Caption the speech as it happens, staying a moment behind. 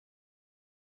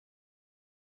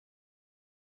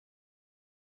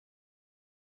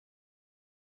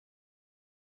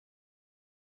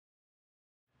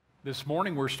This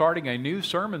morning we're starting a new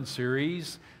sermon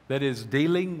series that is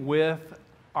dealing with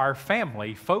our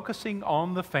family, focusing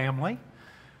on the family,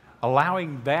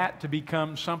 allowing that to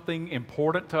become something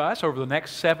important to us. Over the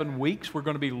next 7 weeks, we're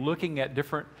going to be looking at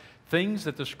different things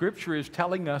that the Scripture is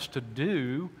telling us to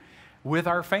do with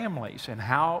our families and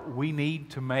how we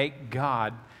need to make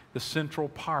God the central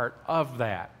part of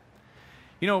that.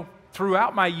 You know,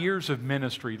 throughout my years of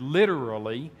ministry,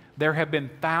 literally, there have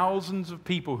been thousands of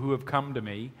people who have come to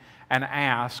me and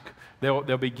ask, they'll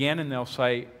begin and they'll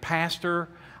say, "Pastor,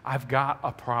 I've got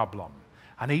a problem.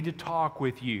 I need to talk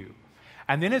with you."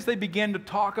 And then as they begin to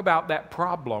talk about that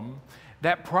problem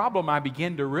I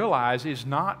begin to realize is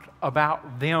not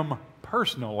about them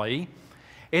personally.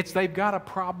 It's they've got a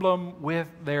problem with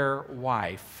their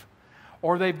wife,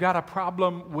 or they've got a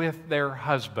problem with their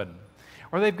husband,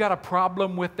 or they've got a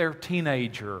problem with their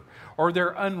teenager, or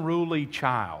their unruly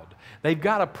child. They've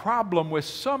got a problem with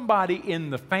somebody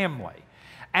in the family.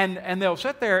 And they'll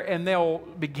sit there and they'll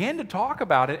begin to talk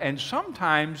about it, and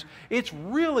sometimes it's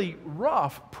really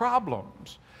rough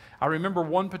problems. I remember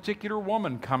one particular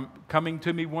woman coming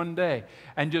to me one day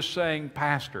and just saying,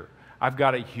 "Pastor, I've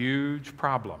got a huge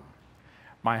problem.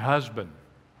 My husband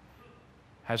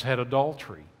has had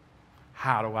adultery.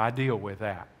 How do I deal with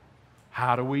that?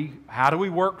 How do we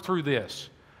work through this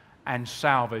and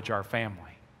salvage our family?"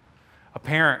 A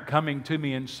parent coming to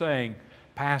me and saying,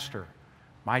 "Pastor,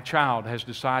 my child has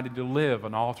decided to live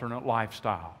an alternate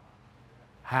lifestyle.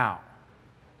 How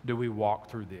do we walk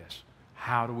through this?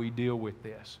 How do we deal with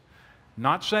this?"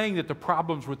 Not saying that the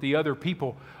problems with the other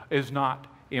people is not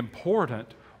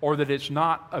important or that it's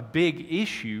not a big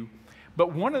issue,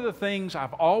 but one of the things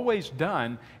I've always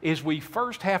done is we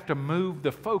first have to move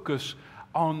the focus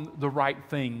on the right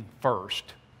thing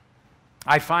first.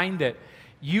 I find that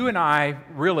you and I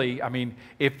really,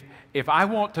 if I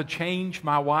want to change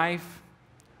my wife,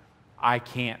 I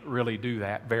can't really do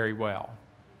that very well.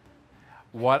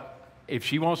 If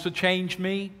she wants to change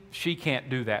me, she can't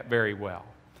do that very well.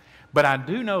 But I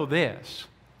do know this,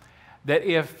 that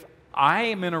if I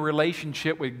am in a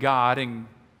relationship with God and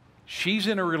she's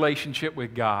in a relationship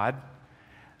with God,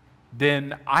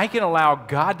 then I can allow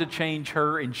God to change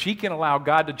her and she can allow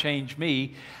God to change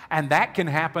me, and that can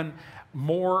happen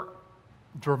more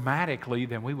dramatically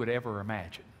than we would ever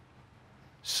imagine.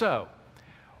 So,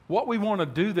 what we want to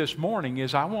do this morning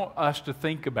is I want us to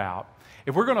think about,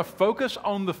 if we're going to focus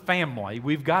on the family,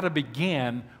 we've got to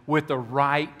begin with the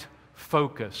right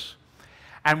focus.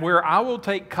 And where I will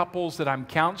take couples that I'm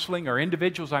counseling or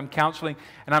individuals I'm counseling,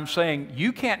 and I'm saying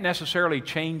you can't necessarily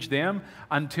change them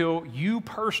until you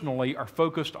personally are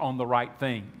focused on the right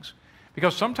things.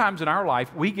 Because sometimes in our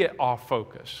life we get off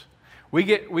focus. We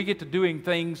get to doing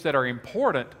things that are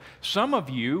important. Some of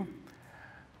you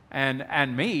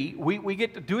and me, we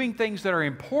get to doing things that are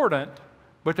important,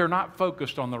 but they're not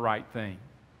focused on the right thing.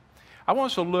 I want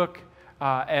us to look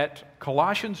at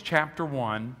Colossians chapter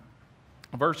 1,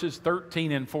 verses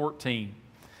 13 and 14.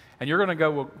 And you're going to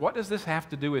go, "Well, what does this have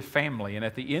to do with family?" And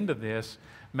at the end of this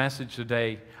message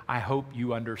today, I hope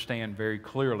you understand very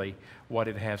clearly what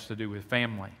it has to do with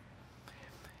family.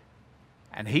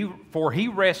 "And he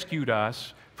rescued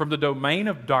us from the domain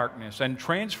of darkness and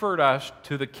transferred us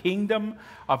to the kingdom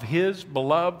of His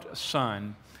beloved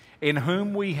Son, in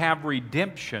whom we have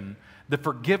redemption, the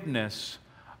forgiveness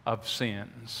of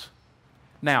sins."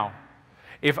 Now,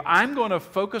 if I'm going to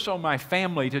focus on my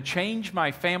family, to change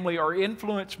my family or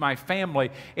influence my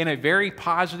family in a very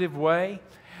positive way,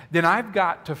 then I've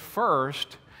got to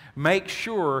first make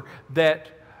sure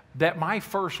that my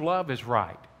first love is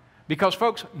right. Because,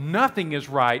 folks, nothing is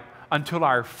right until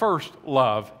our first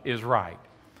love is right.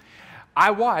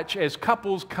 I watch as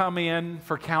couples come in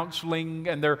for counseling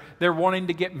and they're wanting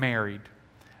to get married.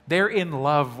 They're in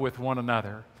love with one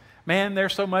another. Man, they're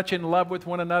so much in love with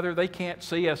one another, they can't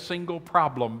see a single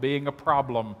problem being a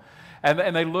problem.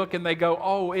 And they look and they go,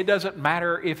 "Oh, it doesn't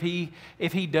matter if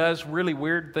he does really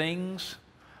weird things,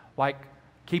 like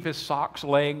keep his socks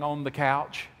laying on the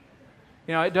couch.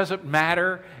 You know, it doesn't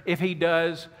matter if he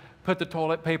does put the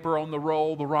toilet paper on the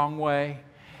roll the wrong way.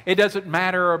 It doesn't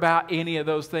matter about any of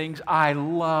those things. I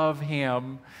love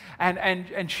him."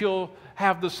 And she'll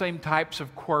have the same types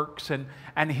of quirks,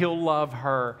 and he'll love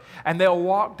her. And they'll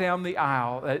walk down the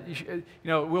aisle.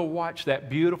 We'll watch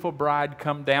that beautiful bride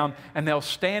come down, and they'll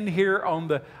stand here on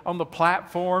the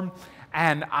platform,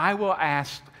 and I will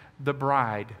ask the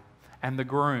bride and the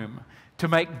groom to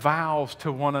make vows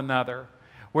to one another,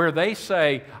 where they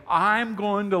say, "I'm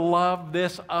going to love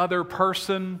this other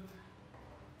person,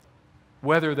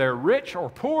 whether they're rich or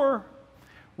poor,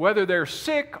 whether they're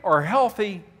sick or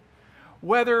healthy,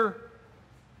 whether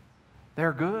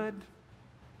they're good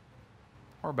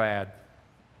or bad.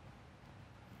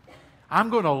 I'm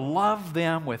going to love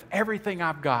them with everything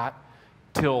I've got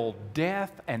till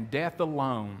death and death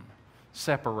alone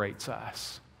separates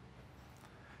us.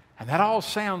 And that all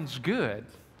sounds good.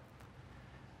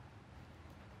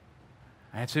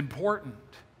 And it's important.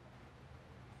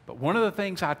 But one of the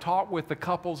things I talk with the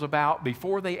couples about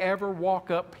before they ever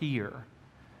walk up here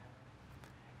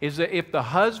is that if the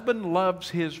husband loves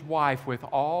his wife with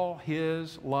all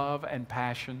his love and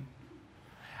passion,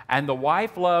 and the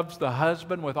wife loves the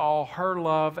husband with all her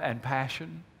love and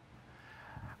passion,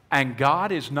 and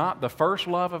God is not the first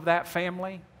love of that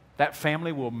family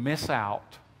will miss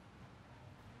out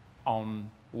on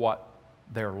what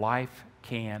their life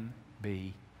can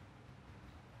be.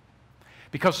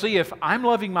 Because see, if I'm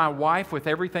loving my wife with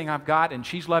everything I've got and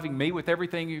she's loving me with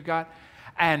everything you've got,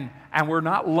 and we're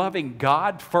not loving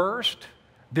God first,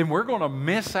 then we're going to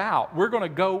miss out. We're going to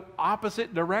go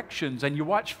opposite directions. And you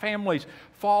watch families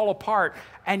fall apart,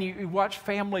 and you watch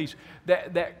families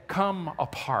that come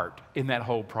apart in that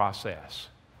whole process.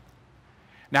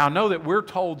 Now, I know that we're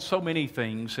told so many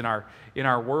things in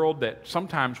our world that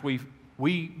sometimes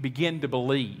we begin to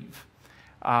believe.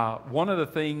 One of the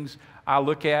things I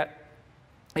look at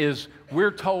is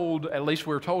we're told, at least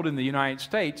we're told in the United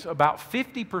States, about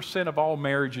 50% of all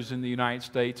marriages in the United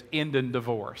States end in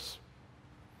divorce.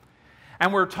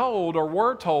 And we're told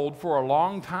for a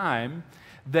long time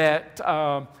that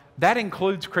that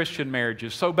includes Christian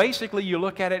marriages. So basically you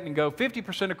look at it and go,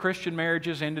 50% of Christian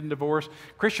marriages end in divorce,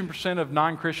 Christian percent of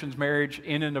non-Christians marriage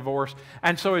end in divorce,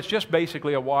 and so it's just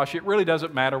basically a wash. It really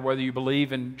doesn't matter whether you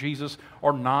believe in Jesus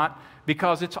or not,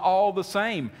 because it's all the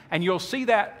same. And you'll see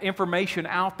that information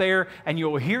out there, and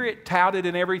you'll hear it touted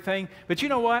and everything. But you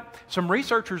know what? Some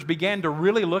researchers began to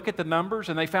really look at the numbers,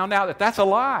 and they found out that that's a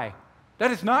lie. That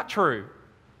is not true.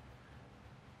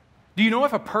 Do you know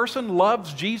if a person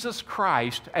loves Jesus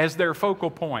Christ as their focal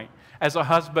point, as a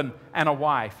husband and a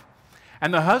wife,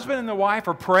 and the husband and the wife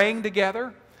are praying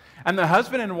together, and the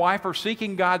husband and wife are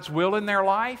seeking God's will in their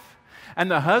life,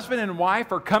 and the husband and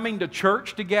wife are coming to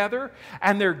church together,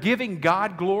 and they're giving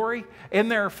God glory in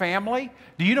their family,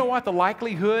 do you know what the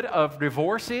likelihood of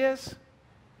divorce is?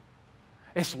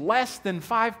 It's less than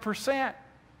 5%.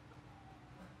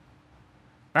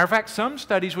 Matter of fact, some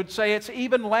studies would say it's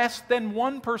even less than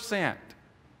 1%.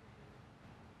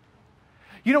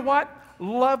 You know what?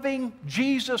 Loving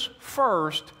Jesus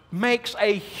first makes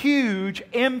a huge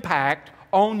impact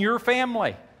on your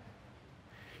family.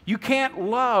 You can't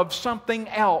love something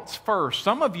else first.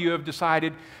 Some of you have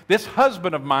decided, this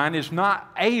husband of mine is not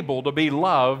able to be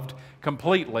loved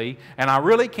completely, and I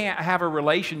really can't have a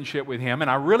relationship with him, and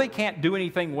I really can't do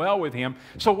anything well with him.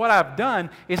 So what I've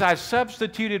done is I've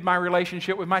substituted my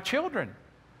relationship with my children.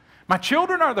 My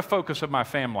children are the focus of my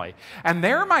family, and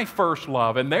they're my first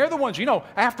love, and they're the ones,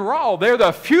 after all, they're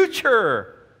the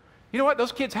future. You know what?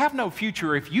 Those kids have no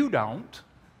future if you don't.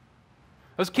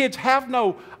 Those kids have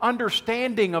no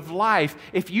understanding of life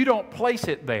if you don't place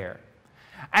it there.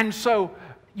 And so,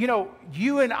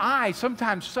 you and I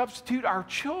sometimes substitute our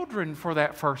children for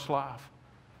that first love.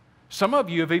 Some of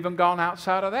you have even gone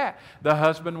outside of that. The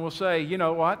husband will say, you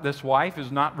know what, this wife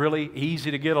is not really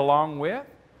easy to get along with.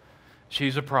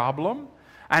 She's a problem.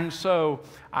 And so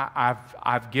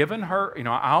I've given her,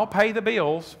 I'll pay the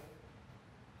bills.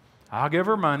 I'll give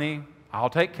her money. I'll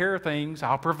take care of things.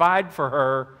 I'll provide for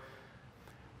her.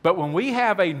 But when we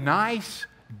have a nice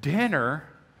dinner,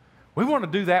 we want to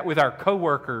do that with our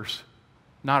coworkers,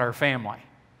 not our family.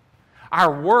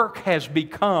 Our work has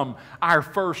become our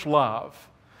first love.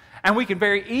 And we can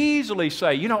very easily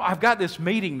say, I've got this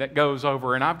meeting that goes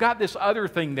over, and I've got this other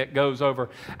thing that goes over.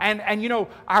 And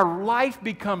our life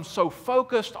becomes so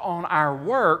focused on our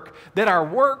work that our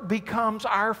work becomes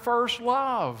our first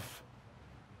love.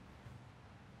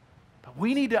 But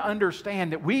we need to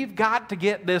understand that we've got to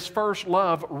get this first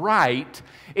love right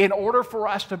in order for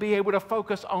us to be able to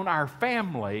focus on our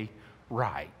family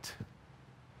right.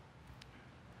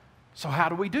 So how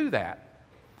do we do that?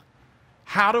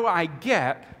 How do I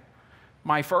get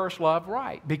my first love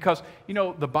right? Because,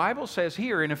 the Bible says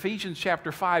here in Ephesians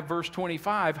chapter 5, verse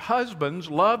 25, husbands,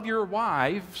 love your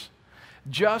wives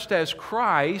just as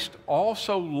Christ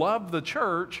also loved the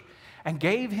church and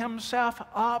gave himself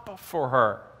up for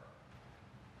her.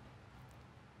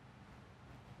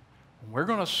 We're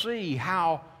going to see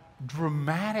how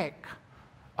dramatic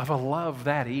of a love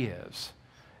that is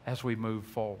as we move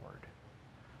forward.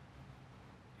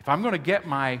 If I'm going to get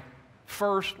my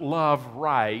first love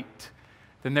right,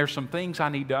 then there's some things I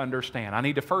need to understand. I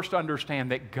need to first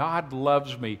understand that God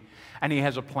loves me and He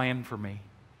has a plan for me.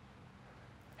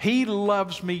 He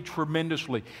loves me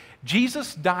tremendously.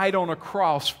 Jesus died on a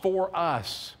cross for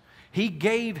us. He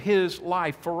gave His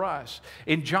life for us.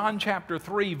 In John chapter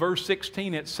 3, verse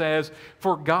 16, it says,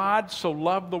 "For God so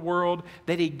loved the world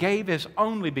that He gave His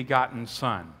only begotten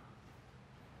Son,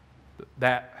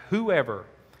 that whoever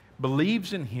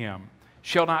believes in Him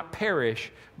shall not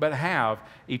perish, but have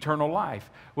eternal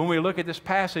life." When we look at this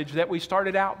passage that we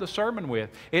started out the sermon with,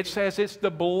 it says it's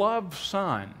the beloved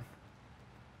Son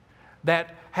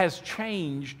that has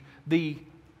changed the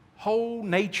whole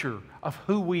nature of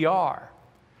who we are.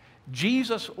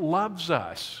 Jesus loves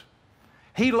us.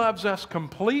 He loves us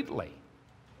completely.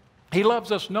 He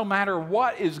loves us no matter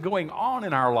what is going on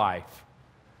in our life.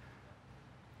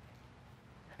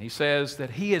 He says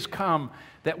that He has come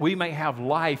that we may have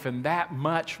life, and that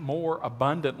much more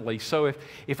abundantly. So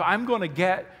if I'm going to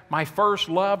get my first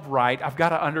love right, I've got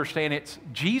to understand it's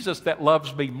Jesus that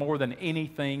loves me more than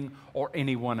anything or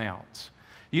anyone else.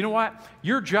 You know what?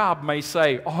 Your job may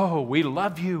say, "Oh, we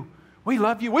love you. We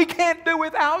love you. We can't do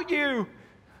without you."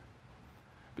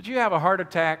 But you have a heart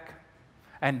attack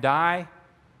and die,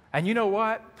 and you know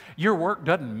what? Your work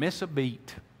doesn't miss a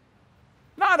beat.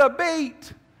 Not a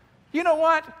beat. You know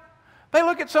what? They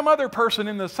look at some other person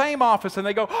in the same office and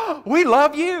they go, "Oh, we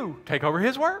love you." Take over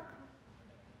his work.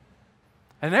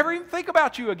 And never even think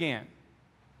about you again.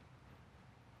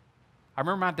 I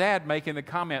remember my dad making the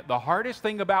comment, the hardest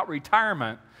thing about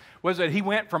retirement was that he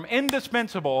went from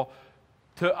indispensable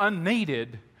to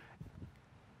unneeded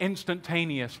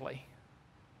instantaneously.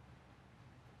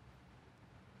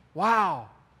 Wow.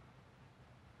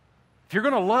 If you're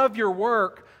going to love your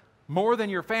work more than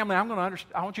your family, I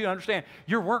want you to understand,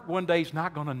 your work one day is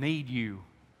not going to need you.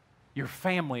 Your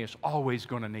family is always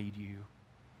going to need you.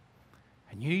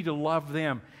 And you need to love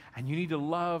them, and you need to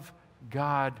love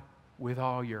God with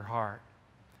all your heart.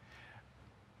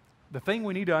 The thing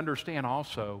we need to understand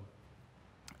also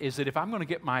is that if I'm going to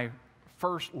get my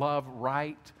first love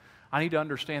right, I need to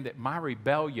understand that my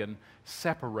rebellion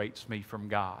separates me from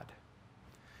God.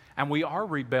 And we are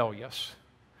rebellious.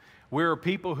 We're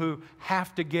people who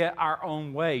have to get our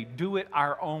own way, do it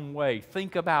our own way,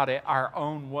 think about it our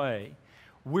own way.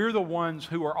 We're the ones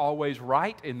who are always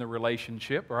right in the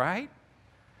relationship, right?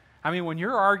 I mean, when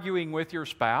you're arguing with your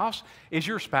spouse, is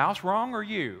your spouse wrong or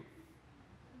you?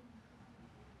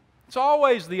 It's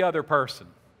always the other person.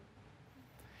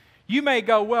 You may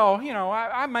go, "Well, you know,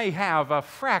 I may have a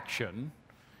fraction.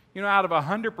 You know, out of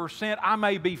 100%, I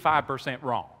may be 5%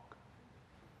 wrong."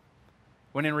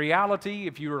 When in reality,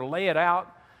 if you were to lay it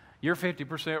out, you're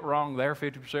 50% wrong, they're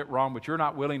 50% wrong, but you're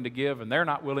not willing to give and they're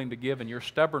not willing to give, and your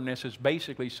stubbornness is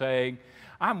basically saying,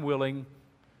 "I'm willing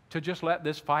to just let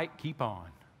this fight keep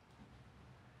on."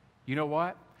 You know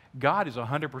what? God is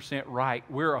 100% right.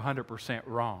 We're 100%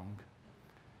 wrong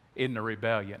in the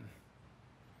rebellion.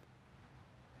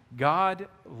 God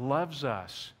loves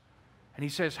us. And He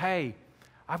says, "Hey,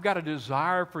 I've got a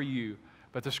desire for you."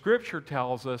 But the Scripture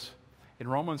tells us in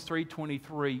Romans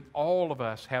 3:23, all of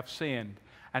us have sinned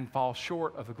and fall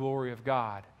short of the glory of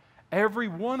God. Every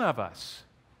one of us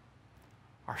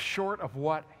are short of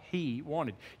what He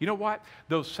wanted. You know what?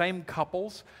 Those same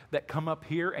couples that come up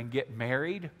here and get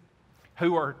married,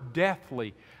 who are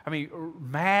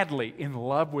madly in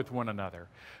love with one another,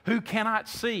 who cannot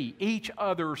see each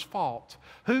other's faults,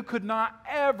 who could not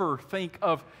ever think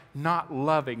of not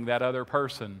loving that other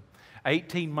person,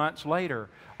 18 months later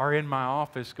are in my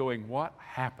office going, "What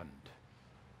happened?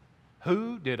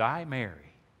 Who did I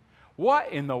marry? What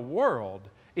in the world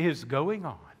is going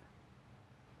on?"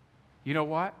 You know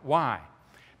what? Why?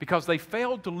 Because they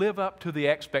failed to live up to the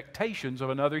expectations of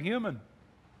another human.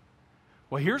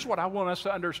 Well, here's what I want us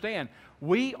to understand.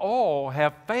 We all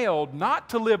have failed not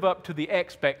to live up to the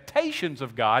expectations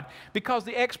of God, because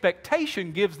the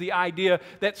expectation gives the idea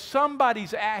that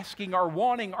somebody's asking or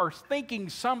wanting or thinking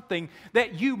something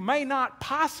that you may not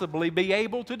possibly be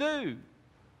able to do.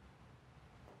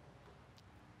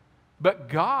 But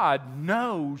God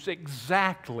knows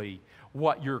exactly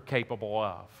what you're capable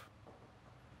of.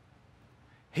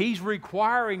 He's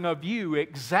requiring of you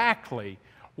exactly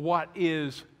what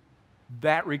is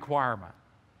that requirement.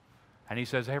 And He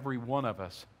says every one of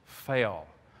us fail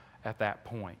at that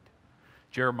point.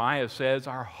 Jeremiah says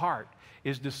our heart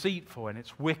is deceitful and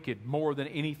it's wicked more than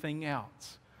anything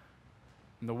else.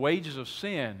 And the wages of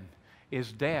sin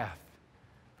is death.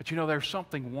 But you know, there's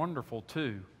something wonderful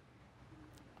too.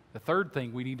 The third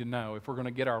thing we need to know if we're going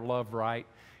to get our love right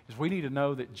is we need to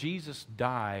know that Jesus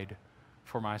died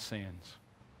for my sins.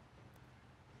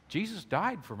 Jesus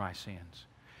died for my sins.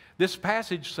 This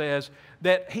passage says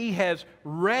that He has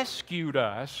rescued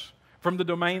us from the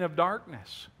domain of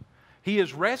darkness. He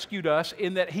has rescued us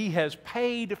in that He has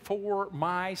paid for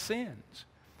my sins.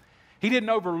 He didn't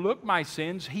overlook my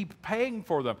sins. He's paying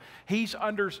for them.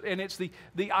 And it's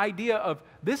the idea of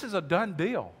this is a done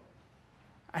deal.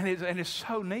 And it's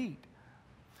so neat.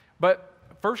 But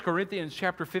 1 Corinthians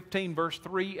chapter 15, verse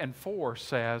 3 and 4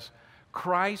 says,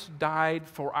 Christ died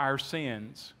for our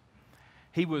sins.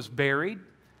 He was buried.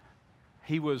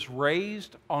 He was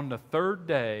raised on the third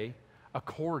day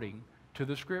according to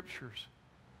the Scriptures.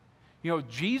 You know,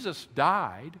 Jesus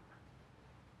died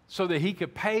so that He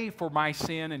could pay for my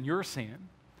sin and your sin.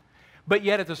 But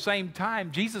yet at the same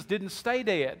time, Jesus didn't stay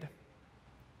dead.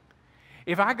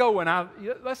 If I go and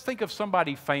let's think of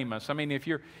somebody famous. I mean, if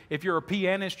you're a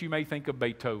pianist, you may think of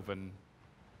Beethoven.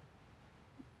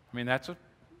 I mean,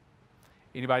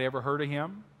 anybody ever heard of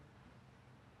him?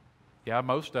 Yeah,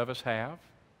 most of us have.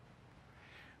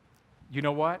 You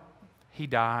know what? He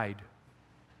died.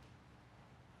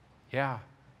 Yeah.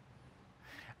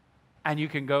 And you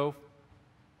can go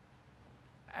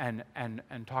and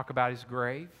talk about his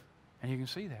grave, and you can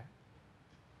see that.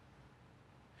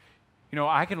 You know,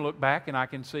 I can look back and I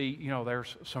can see, you know,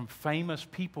 there's some famous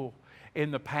people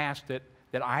in the past that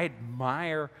I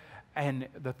admire, and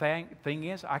the thing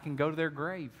is, I can go to their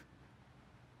grave.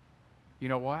 You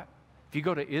know what? If you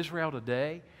go to Israel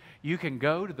today, you can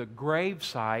go to the grave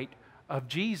site of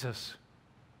Jesus,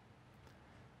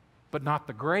 but not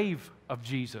the grave of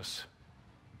Jesus.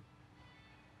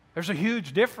 There's a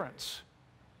huge difference.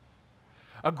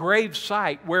 A grave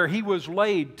site where He was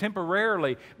laid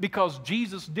temporarily because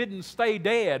Jesus didn't stay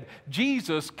dead.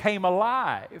 Jesus came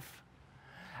alive.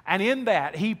 And in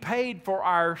that, He paid for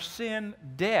our sin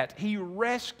debt. He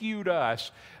rescued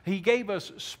us. He gave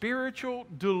us spiritual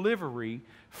delivery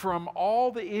from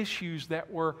all the issues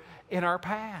that were in our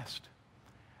past.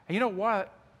 And you know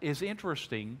what is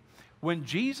interesting? When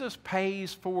Jesus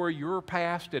pays for your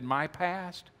past and my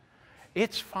past,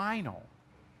 it's final.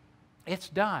 It's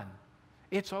done.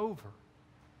 It's over.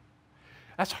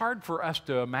 That's hard for us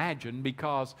to imagine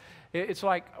because it's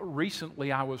like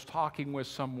recently I was talking with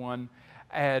someone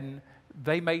and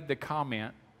they made the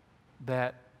comment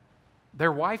that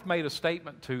their wife made a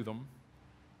statement to them,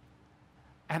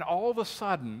 and all of a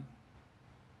sudden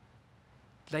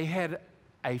they had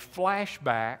a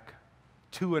flashback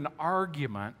to an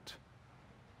argument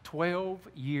 12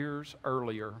 years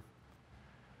earlier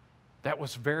that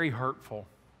was very hurtful.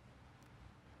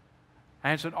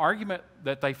 And it's an argument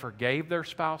that they forgave their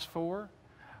spouse for,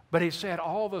 but he said,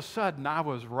 all of a sudden, I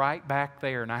was right back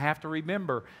there. And I have to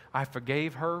remember, I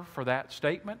forgave her for that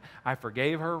statement. I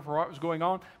forgave her for what was going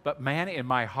on. But man, in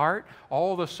my heart,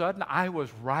 all of a sudden, I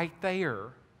was right there.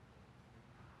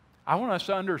 I want us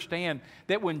to understand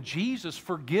that when Jesus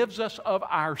forgives us of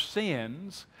our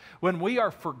sins, when we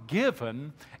are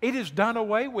forgiven, it is done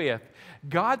away with.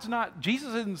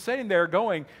 Jesus isn't sitting there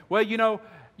going, well, you know,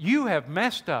 you have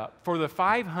messed up for the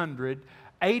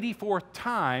 584th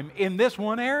time in this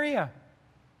one area.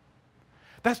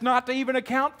 That's not to even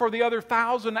account for the other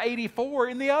 1,084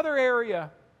 in the other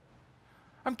area.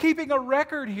 I'm keeping a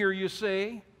record here, you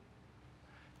see.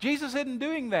 Jesus isn't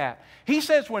doing that. He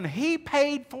says when He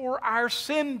paid for our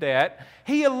sin debt,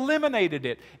 He eliminated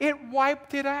it. It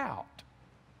wiped it out.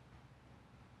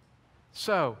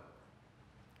 So,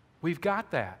 we've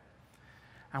got that.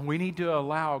 And we need to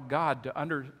allow God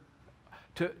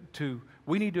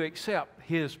we need to accept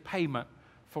His payment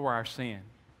for our sin.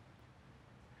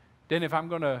 Then if I'm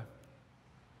going to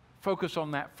focus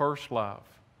on that first love,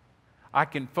 I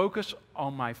can focus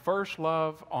on my first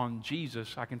love on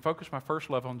Jesus. I can focus my first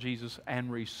love on Jesus and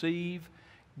receive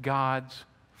God's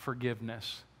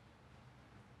forgiveness.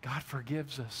 God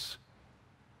forgives us.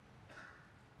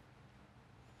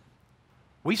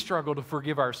 We struggle to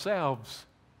forgive ourselves.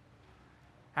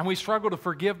 And we struggle to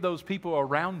forgive those people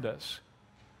around us.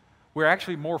 We're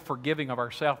actually more forgiving of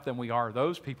ourselves than we are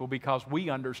those people because we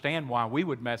understand why we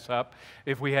would mess up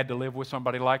if we had to live with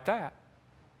somebody like that.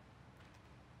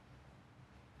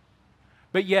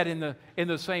 But yet in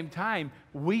the same time,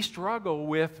 we struggle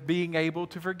with being able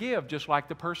to forgive, just like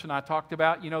the person I talked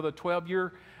about, the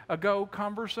 12-year ago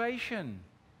conversation.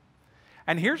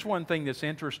 And here's one thing that's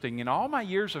interesting. In all my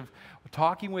years of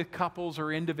talking with couples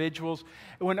or individuals,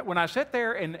 when I sit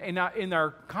there and in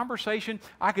our conversation,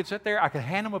 I could sit there, I could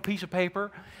hand them a piece of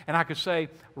paper, and I could say,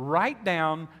 write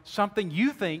down something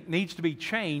you think needs to be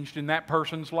changed in that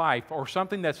person's life or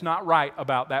something that's not right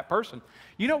about that person.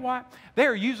 You know what?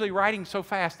 They're usually writing so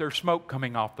fast there's smoke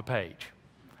coming off the page.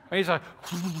 And he's like,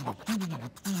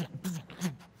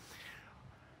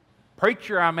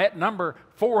 preacher, I'm at number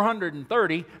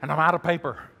 430 and I'm out of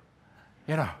paper,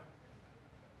 But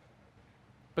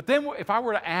then if I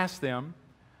were to ask them,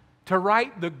 to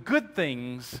write the good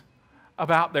things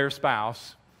about their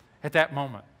spouse at that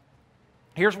moment.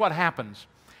 Here's what happens.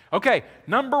 Okay,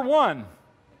 number one.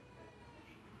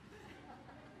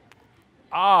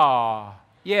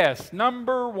 Yes,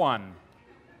 number one.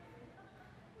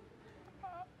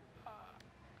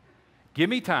 Give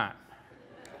me time.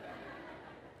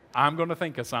 I'm going to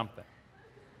think of something.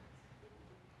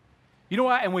 You know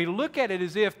what? And we look at it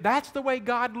as if that's the way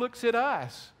God looks at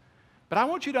us. But I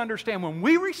want you to understand, when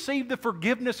we receive the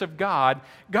forgiveness of God,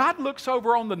 God looks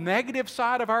over on the negative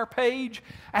side of our page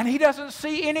and He doesn't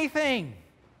see anything.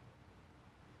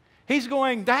 He's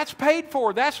going, that's paid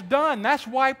for, that's done, that's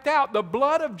wiped out. The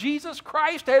blood of Jesus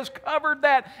Christ has covered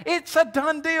that. It's a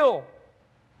done deal.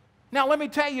 Now let me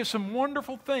tell you some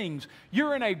wonderful things.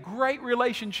 You're in a great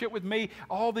relationship with me.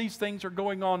 All these things are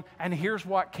going on, and here's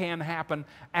what can happen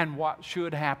and what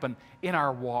should happen in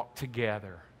our walk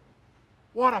together.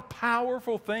 What a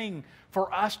powerful thing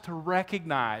for us to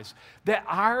recognize that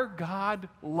our God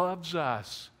loves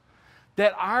us,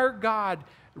 that our God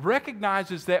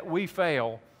recognizes that we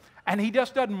fail, and He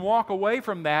just doesn't walk away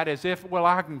from that as if, well,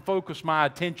 I can focus my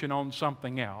attention on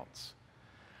something else.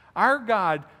 Our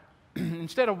God,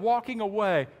 instead of walking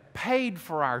away, paid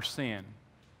for our sin.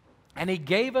 And He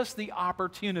gave us the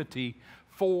opportunity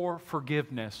for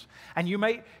forgiveness. And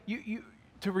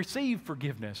to receive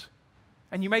forgiveness.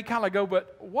 And you may kind of go,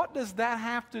 but what does that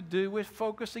have to do with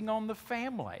focusing on the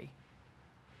family?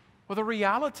 Well, the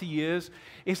reality is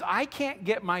I can't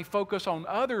get my focus on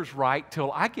others right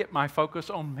till I get my focus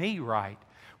on me right.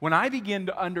 When I begin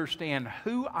to understand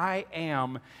who I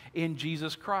am in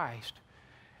Jesus Christ.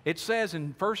 It says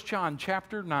in 1 John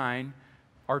chapter 9,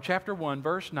 or chapter 1,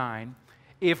 verse 9,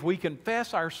 if we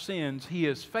confess our sins, He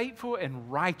is faithful and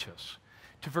righteous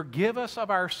to forgive us of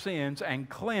our sins and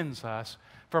cleanse us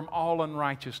from all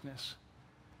unrighteousness.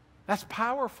 That's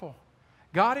powerful.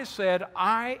 God has said,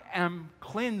 I am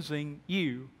cleansing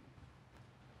you.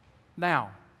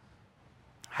 Now,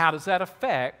 how does that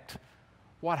affect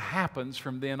what happens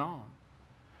from then on?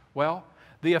 Well,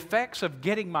 the effects of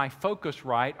getting my focus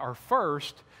right are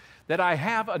first, that I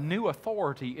have a new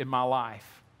authority in my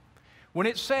life. When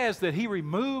it says that He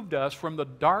removed us from the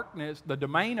darkness, the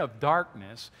domain of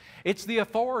darkness, it's the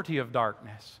authority of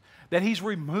darkness. That He's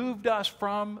removed us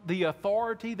from the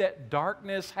authority that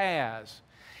darkness has.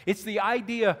 It's the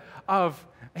idea of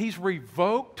He's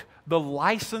revoked the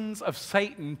license of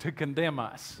Satan to condemn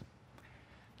us.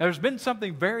 Now, there's been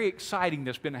something very exciting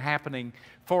that's been happening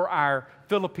for our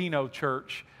Filipino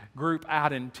church group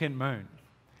out in Tin Moon.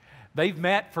 They've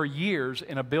met for years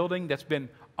in a building that's been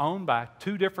owned by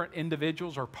two different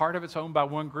individuals, or part of it's owned by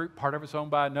one group, part of it's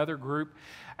owned by another group.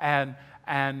 And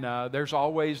there's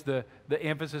always the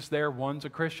emphasis there. One's a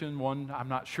Christian, one, I'm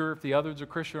not sure if the other's a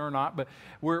Christian or not, but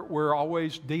we're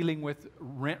always dealing with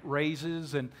rent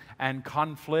raises and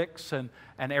conflicts and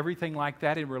everything like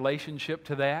that in relationship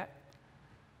to that.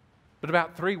 But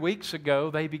about 3 weeks ago,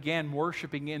 they began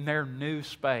worshiping in their new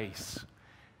space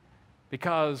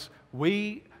because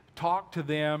we talked to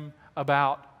them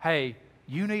about, hey,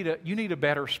 you need a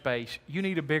better space. You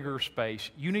need a bigger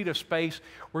space. You need a space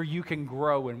where you can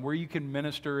grow and where you can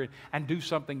minister and do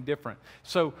something different.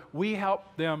 So we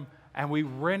helped them, and we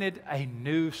rented a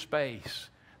new space.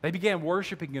 They began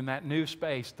worshiping in that new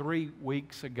space 3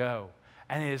 weeks ago,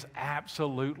 and it is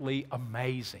absolutely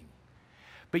amazing.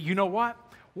 But you know what?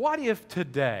 What if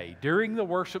today, during the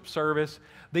worship service,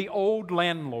 the old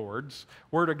landlords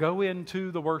were to go into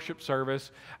the worship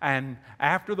service and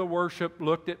after the worship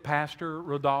looked at Pastor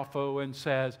Rodolfo and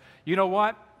says, you know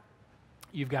what?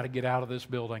 You've got to get out of this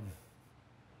building.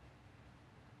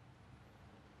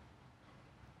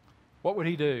 What would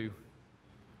he do?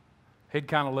 He'd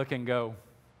kind of look and go,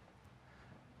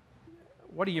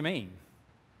 what do you mean?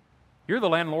 You're the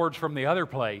landlords from the other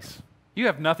place. You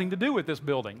have nothing to do with this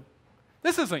building.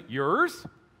 This isn't yours.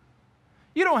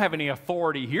 You don't have any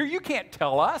authority here. You can't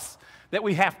tell us that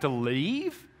we have to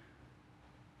leave.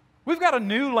 We've got a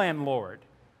new landlord.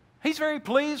 He's very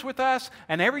pleased with us,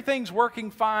 and everything's working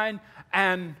fine,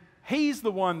 and He's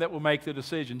the one that will make the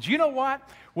decisions. You know what?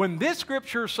 When this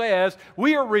scripture says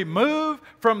we are removed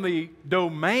from the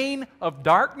domain of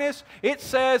darkness, it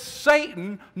says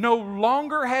Satan no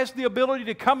longer has the ability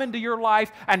to come into your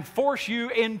life and force you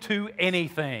into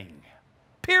anything.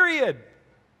 Period.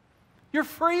 You're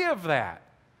free of that.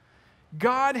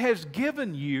 God has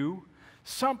given you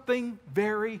something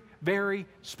very, very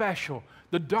special.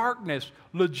 The darkness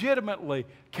legitimately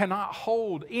cannot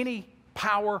hold any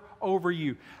power over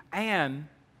you. And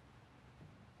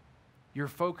your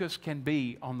focus can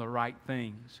be on the right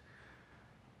things.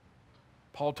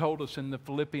 Paul told us in the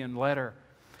Philippian letter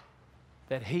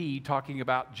that He, talking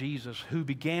about Jesus, who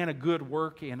began a good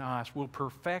work in us, will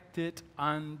perfect it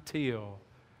until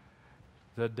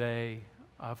the day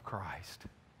of Christ.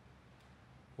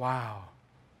 Wow.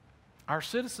 Our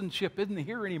citizenship isn't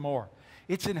here anymore.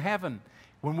 It's in heaven.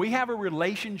 When we have a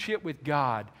relationship with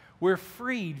God, we're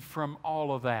freed from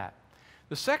all of that.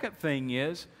 The second thing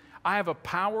is, I have a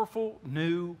powerful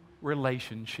new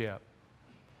relationship.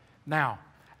 Now,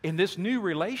 in this new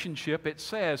relationship, it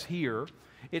says here,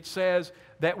 it says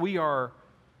that we are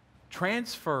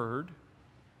transferred,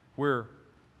 we're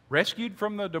rescued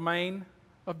from the domain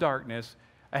of darkness,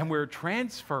 and we're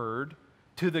transferred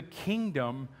to the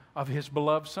kingdom of His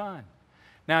beloved Son.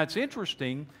 Now, it's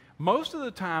interesting, most of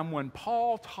the time when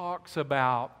Paul talks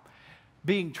about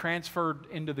being transferred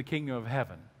into the kingdom of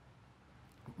heaven,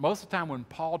 most of the time when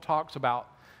Paul talks about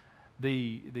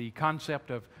the concept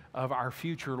of our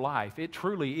future life, it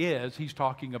truly is, he's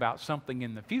talking about something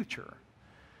in the future,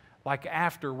 like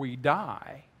after we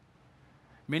die.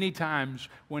 Many times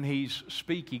when he's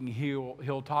speaking,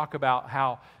 he'll talk about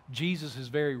how Jesus is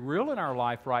very real in our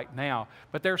life right now,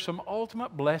 but there's some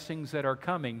ultimate blessings that are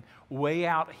coming way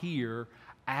out here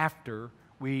after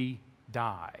we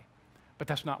die. But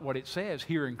that's not what it says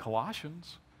here in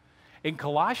Colossians. In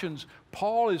Colossians,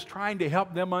 Paul is trying to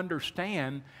help them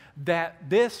understand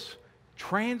that this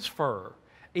transfer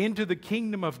into the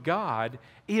kingdom of God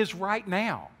is right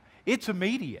now. It's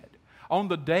immediate. On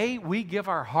the day we give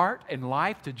our heart and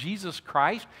life to Jesus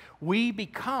Christ, we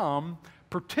become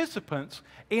participants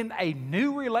in a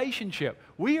new relationship.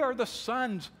 We are the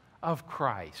sons of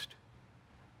Christ.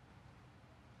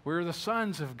 We're the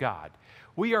sons of God.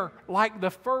 We are like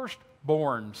the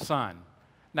firstborn son.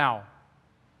 Now,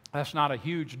 that's not a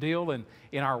huge deal in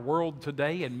our world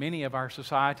today, in many of our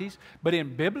societies, but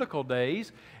in biblical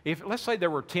days, let's say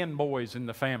there were 10 boys in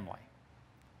the family.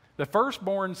 The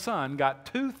firstborn son got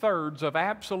 2/3 of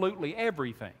absolutely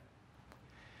everything.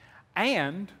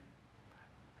 And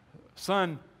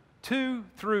son 2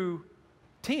 through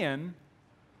 10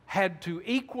 had to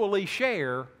equally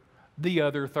share the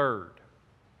other third.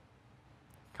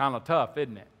 Kind of tough,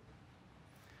 isn't it?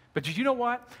 But you know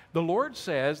what? The Lord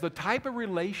says the type of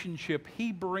relationship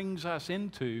He brings us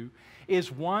into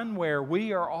is one where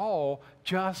we are all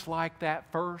just like that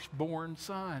firstborn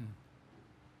son.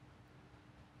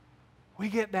 We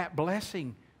get that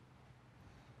blessing.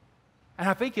 And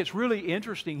I think it's really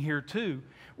interesting here too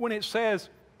when it says,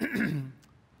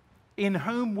 in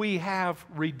whom we have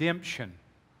redemption.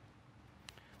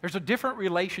 There's a different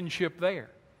relationship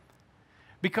there.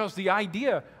 Because the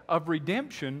idea of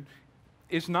redemption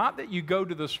is not that you go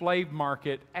to the slave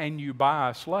market and you buy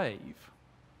a slave.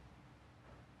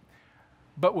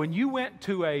 But when you went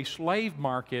to a slave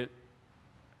market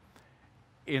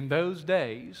in those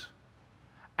days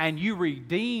and you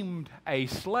redeemed a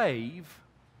slave,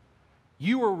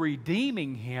 you were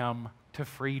redeeming him to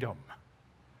freedom.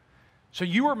 So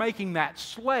you were making that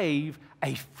slave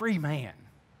a free man.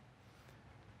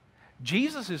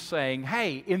 Jesus is saying,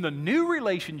 hey, in the new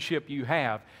relationship you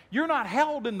have, you're not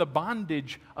held in the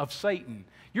bondage of Satan.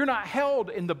 You're not held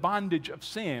in the bondage of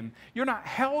sin. You're not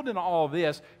held in all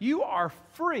this. You are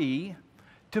free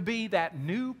to be that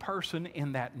new person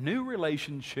in that new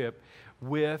relationship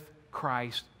with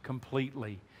Christ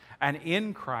completely. And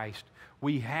in Christ,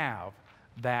 we have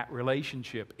that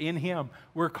relationship. In Him,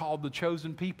 we're called the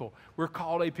chosen people. We're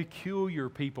called a peculiar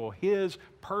people, His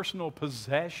personal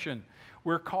possession.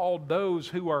 We're called those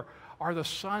who are the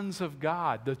sons of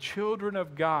God, the children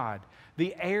of God,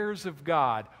 the heirs of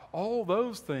God. All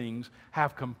those things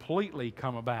have completely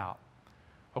come about.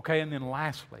 Okay, and then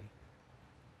lastly,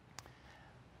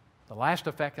 the last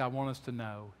effect I want us to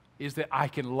know is that I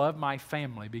can love my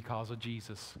family because of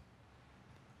Jesus.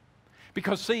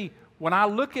 Because see, when I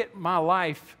look at my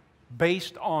life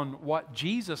based on what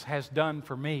Jesus has done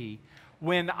for me,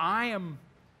 when I am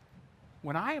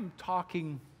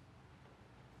talking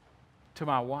to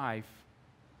my wife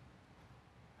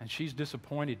and she's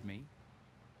disappointed me,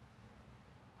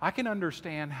 I can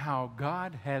understand how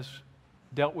God has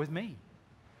dealt with me.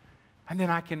 And then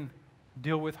I can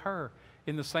deal with her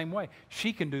in the same way.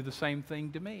 She can do the same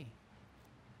thing to me.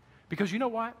 Because you know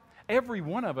what? Every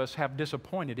one of us have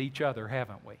disappointed each other,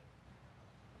 haven't we?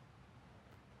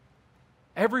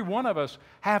 Every one of us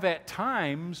have at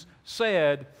times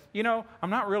said, you know, I'm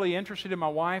not really interested in my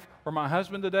wife or my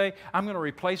husband today. I'm going to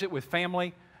replace it with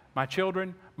family, my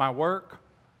children, my work,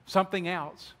 something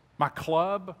else, my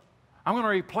club. I'm going to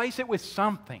replace it with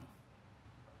something.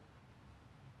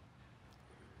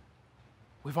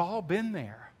 We've all been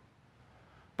there.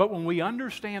 But when we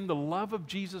understand the love of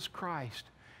Jesus Christ,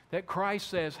 that Christ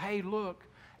says, hey, look,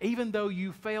 even though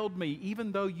you failed me,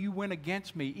 even though you went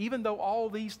against me, even though all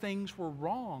these things were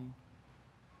wrong,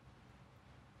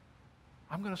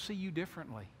 I'm going to see you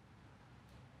differently.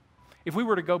 If we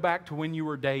were to go back to when you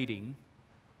were dating,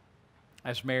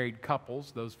 as married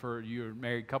couples, those for you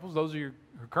married couples, those of you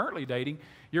who are currently dating,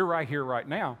 you're right here, right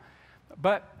now.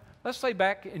 But let's say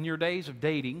back in your days of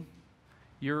dating,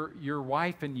 your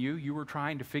wife and you were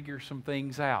trying to figure some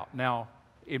things out. Now,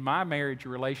 in my marriage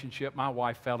relationship, my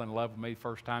wife fell in love with me the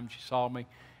first time she saw me.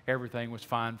 Everything was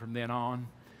fine from then on.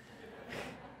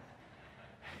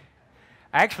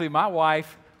 Actually, my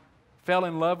wife fell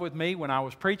in love with me when I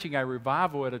was preaching a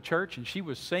revival at a church, and she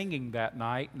was singing that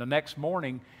night. And the next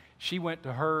morning, she went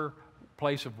to her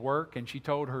place of work, and she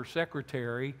told her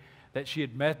secretary that she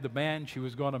had met the man she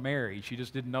was going to marry. She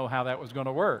just didn't know how that was going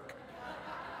to work.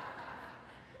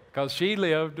 Because she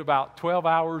lived about 12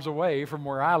 hours away from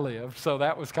where I lived, so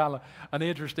that was kind of an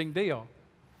interesting deal.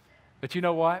 But you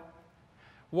know what?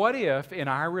 What if in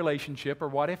our relationship, or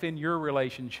what if in your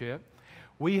relationship,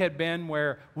 we had been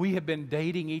where we had been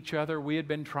dating each other, we had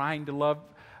been trying to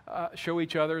show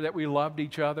each other that we loved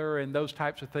each other and those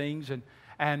types of things,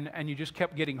 and you just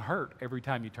kept getting hurt every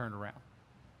time you turned around.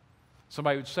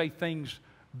 Somebody would say things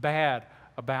bad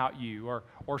about you,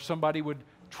 or somebody would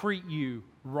treat you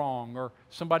wrong, or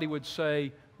somebody would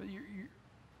say, you're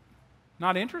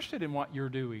not interested in what you're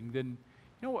doing. Then,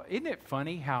 you know what, isn't it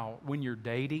funny how when you're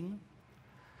dating,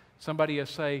 somebody will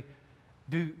say,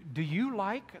 do you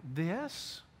like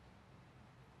this?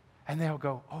 And they'll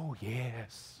go, oh,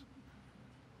 yes.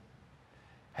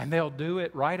 And they'll do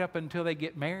it right up until they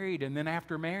get married. And then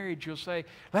after marriage, you'll say,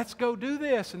 let's go do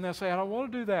this. And they'll say, I don't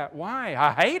want to do that. Why?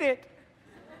 I hate it.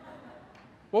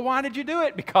 Well, why did you do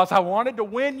it? Because I wanted to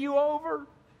win you over.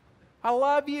 I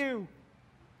love you.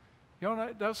 You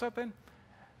want to know something?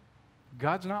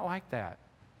 God's not like that.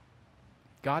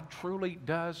 God truly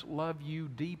does love you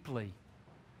deeply.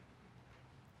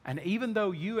 And even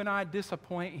though you and I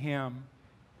disappoint Him,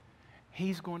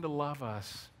 He's going to love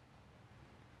us.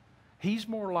 He's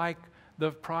more like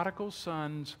the prodigal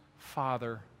son's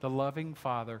father, the loving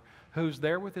father, who's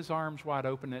there with his arms wide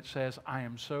open that says, I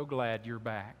am so glad you're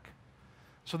back.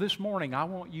 So this morning, I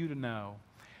want you to know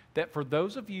that for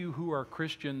those of you who are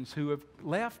Christians who have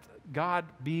left God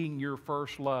being your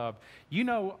first love, you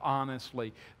know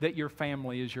honestly that your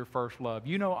family is your first love.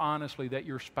 You know honestly that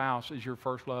your spouse is your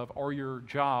first love, or your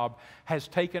job has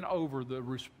taken over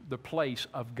the place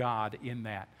of God in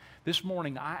that. This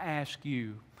morning, I ask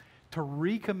you to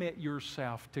recommit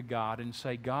yourself to God and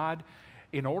say, God,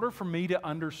 in order for me to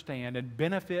understand and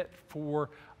benefit for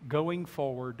going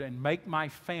forward and make my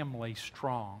family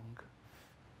strong,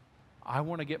 I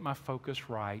want to get my focus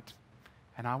right,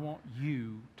 and I want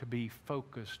you to be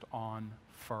focused on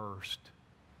first.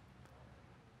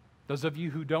 Those of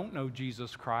you who don't know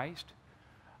Jesus Christ,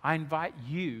 I invite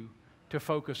you to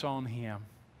focus on Him.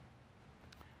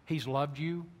 He's loved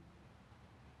you.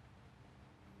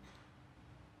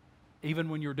 Even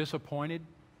when you're disappointed,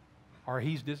 or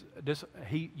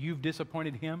you've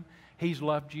disappointed Him, He's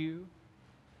loved you.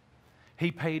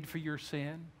 He paid for your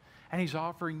sin, and He's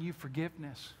offering you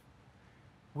forgiveness.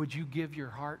 Would you give your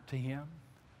heart to Him?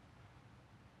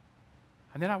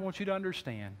 And then I want you to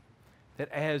understand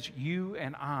that as you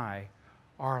and I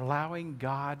are allowing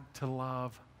God to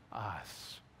love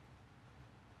us,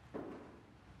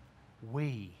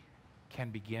 we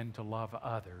can begin to love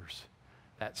others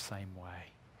that same way.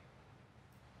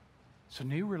 It's a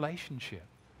new relationship.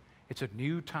 It's a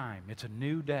new time. It's a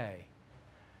new day.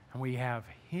 And we have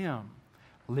Him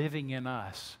living in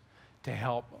us to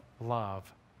help love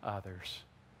others.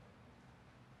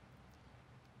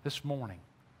 This morning,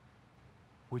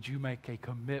 would you make a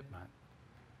commitment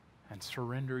and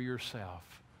surrender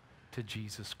yourself to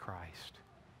Jesus Christ?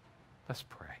 Let's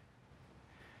pray.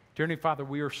 Dear Heavenly Father,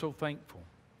 we are so thankful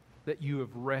that you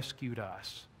have rescued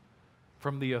us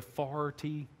from the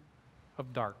authority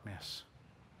of darkness,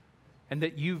 and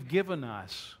that you've given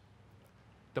us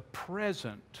the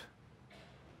present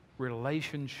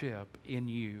relationship in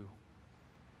you,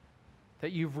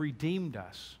 that you've redeemed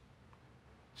us,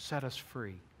 set us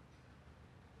free.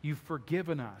 You've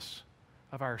forgiven us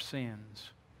of our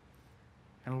sins.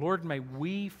 And Lord, may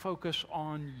we focus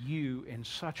on you in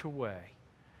such a way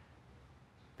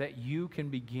that you can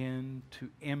begin to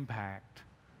impact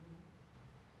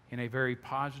in a very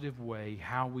positive way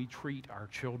how we treat our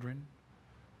children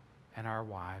and our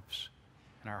wives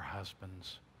and our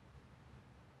husbands.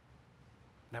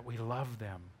 That we love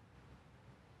them.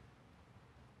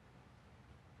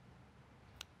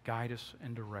 Guide us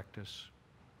and direct us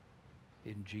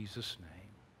in Jesus'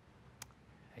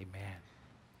 name. Amen.